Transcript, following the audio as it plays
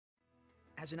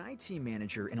As an IT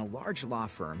manager in a large law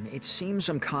firm, it seems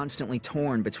I'm constantly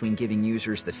torn between giving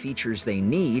users the features they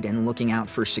need and looking out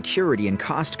for security and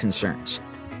cost concerns.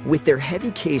 With their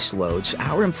heavy caseloads,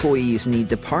 our employees need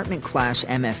department-class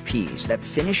MFPs that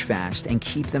finish fast and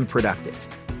keep them productive.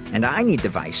 And I need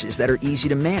devices that are easy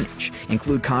to manage,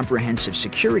 include comprehensive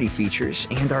security features,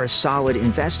 and are a solid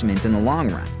investment in the long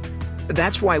run.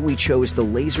 That's why we chose the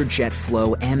LaserJet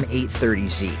Flow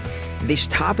M830z. This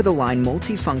top-of-the-line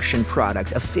multifunction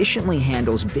product efficiently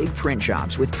handles big print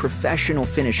jobs with professional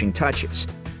finishing touches.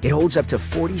 It holds up to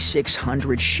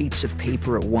 4,600 sheets of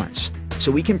paper at once,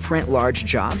 so we can print large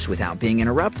jobs without being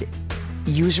interrupted.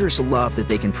 Users love that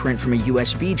they can print from a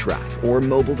USB drive or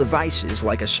mobile devices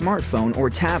like a smartphone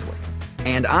or tablet.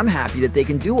 And I'm happy that they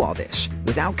can do all this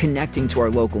without connecting to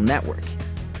our local network.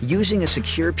 Using a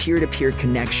secure peer-to-peer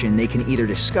connection, they can either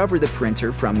discover the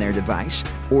printer from their device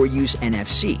or use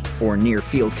NFC, or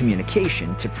near-field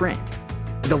communication, to print.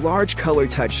 The large color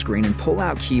touchscreen and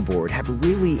pull-out keyboard have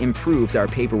really improved our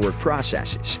paperwork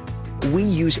processes. We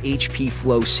use HP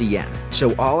Flow CM,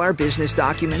 so all our business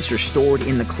documents are stored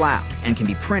in the cloud and can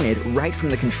be printed right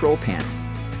from the control panel.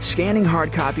 Scanning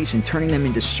hard copies and turning them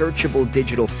into searchable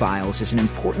digital files is an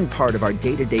important part of our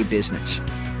day-to-day business.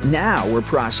 Now we're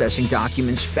processing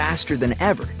documents faster than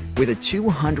ever with a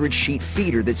 200-sheet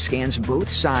feeder that scans both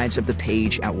sides of the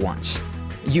page at once.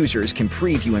 Users can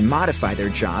preview and modify their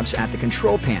jobs at the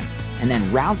control panel and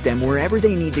then route them wherever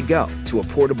they need to go to a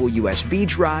portable USB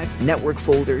drive, network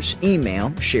folders,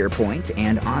 email, SharePoint,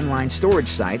 and online storage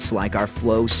sites like our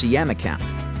Flow CM account,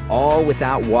 all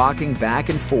without walking back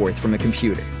and forth from a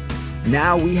computer.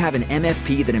 Now we have an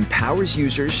MFP that empowers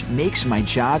users, makes my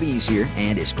job easier,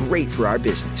 and is great for our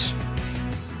business.